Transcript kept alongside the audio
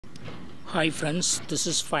Hi friends, this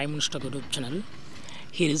is 5 Minutes Tech YouTube channel.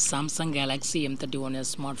 Here is Samsung Galaxy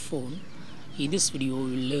M31s smartphone. In this video,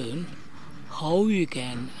 we will learn how you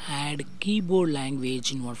can add keyboard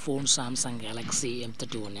language in your phone Samsung Galaxy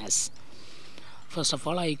M31s. First of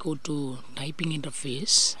all, I go to typing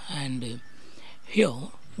interface and here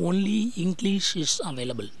only English is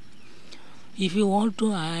available. If you want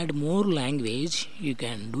to add more language, you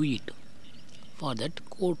can do it. For that,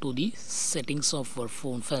 go to the settings of your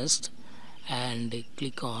phone first and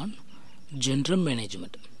click on general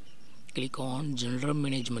management. Click on general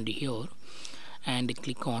management here and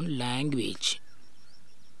click on language,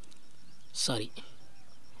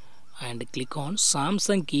 and click on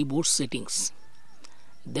Samsung keyboard settings.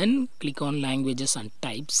 Then click on languages and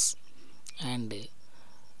types, and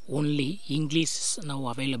only English is now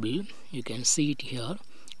available. You can see it here.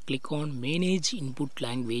 Click on manage input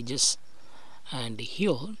languages, and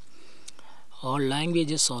here all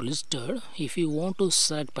languages are listed. If you want to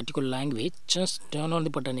select particular language, just turn on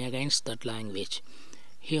the button against that language.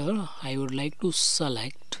 Here I would like to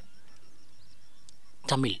select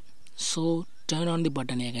Tamil, so turn on the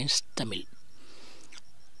button against Tamil.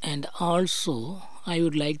 And also I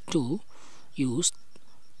would like to use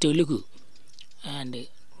Telugu, and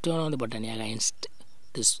turn on the button against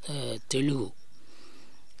this Telugu.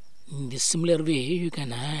 In this similar way, you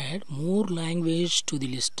can add more language to the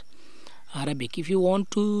list. Arabic, if you want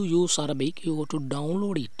to use Arabic, you go to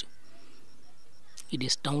download it. It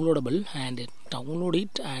is downloadable, and download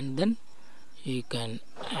it, and then you can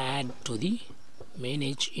add to the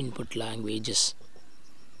manage input languages,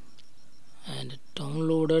 and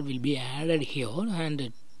downloader will be added here,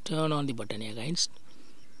 and turn on the button against.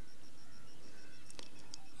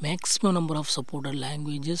 Maximum number of supported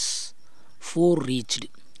languages 4 reached,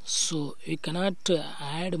 so you cannot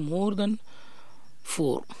add more than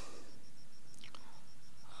 4.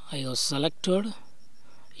 I have selected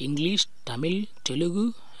English, Tamil,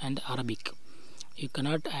 Telugu and Arabic. You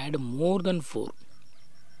cannot add more than 4.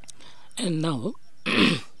 And now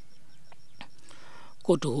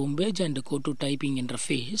go to home page and go to typing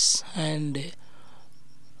interface, and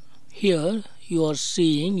here you are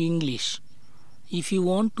seeing English. If you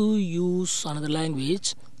want to use another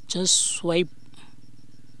language, just swipe.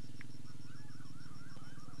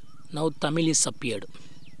 Now Tamil is appeared.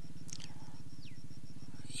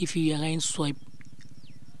 If you again swipe,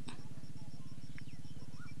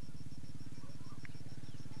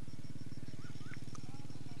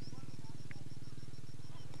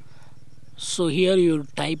 so here you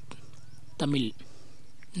type Tamil.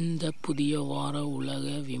 The Pudiya Vara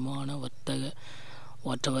Ulaga Vimana Vattaga,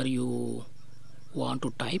 whatever you want to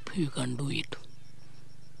type, you can do it.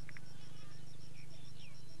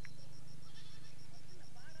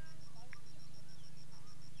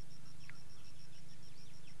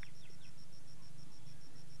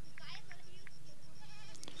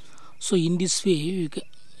 So in this way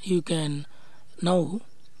you can now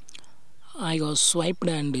I got swiped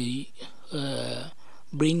and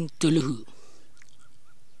bring Telugu.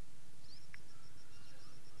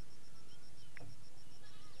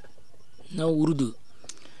 Now Urdu.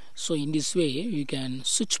 So in this way you can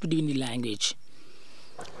switch between the language.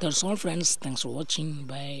 That's all friends. Thanks for watching.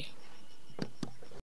 Bye.